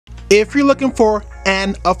If you're looking for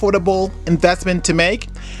an affordable investment to make,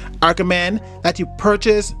 I recommend that you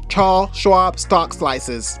purchase Charles Schwab stock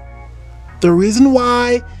slices. The reason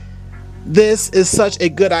why this is such a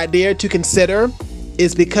good idea to consider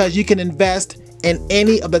is because you can invest in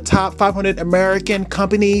any of the top 500 American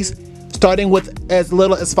companies starting with as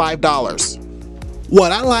little as $5.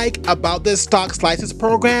 What I like about this stock slices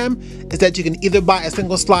program is that you can either buy a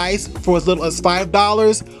single slice for as little as $5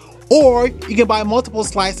 or you can buy multiple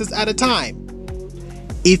slices at a time.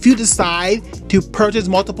 If you decide to purchase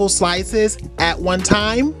multiple slices at one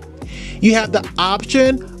time, you have the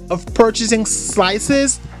option of purchasing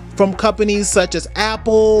slices from companies such as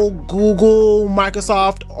Apple, Google,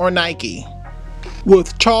 Microsoft, or Nike.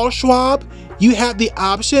 With Charles Schwab, you have the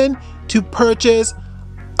option to purchase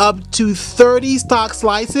up to 30 stock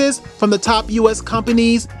slices from the top US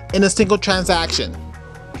companies in a single transaction.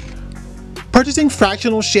 Purchasing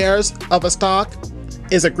fractional shares of a stock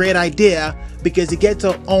is a great idea because you get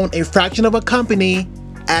to own a fraction of a company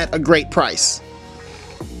at a great price.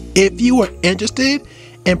 If you are interested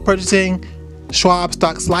in purchasing Schwab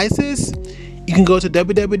stock slices, you can go to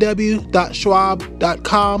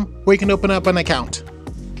www.schwab.com where you can open up an account.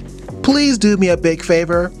 Please do me a big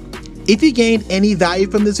favor. If you gained any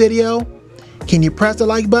value from this video, can you press the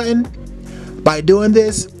like button? By doing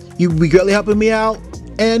this, you'll be greatly helping me out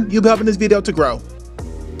and you'll be helping this video to grow.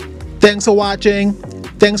 Thanks for watching.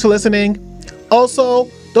 Thanks for listening. Also,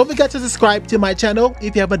 don't forget to subscribe to my channel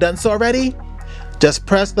if you haven't done so already. Just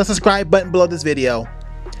press the subscribe button below this video.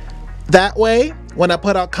 That way, when I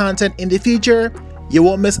put out content in the future, you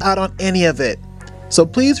won't miss out on any of it. So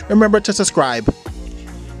please remember to subscribe.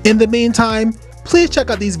 In the meantime, please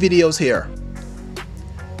check out these videos here.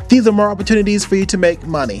 These are more opportunities for you to make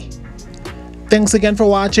money. Thanks again for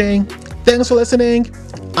watching. Thanks for listening.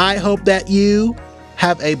 I hope that you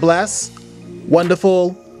have a blessed,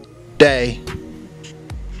 wonderful day.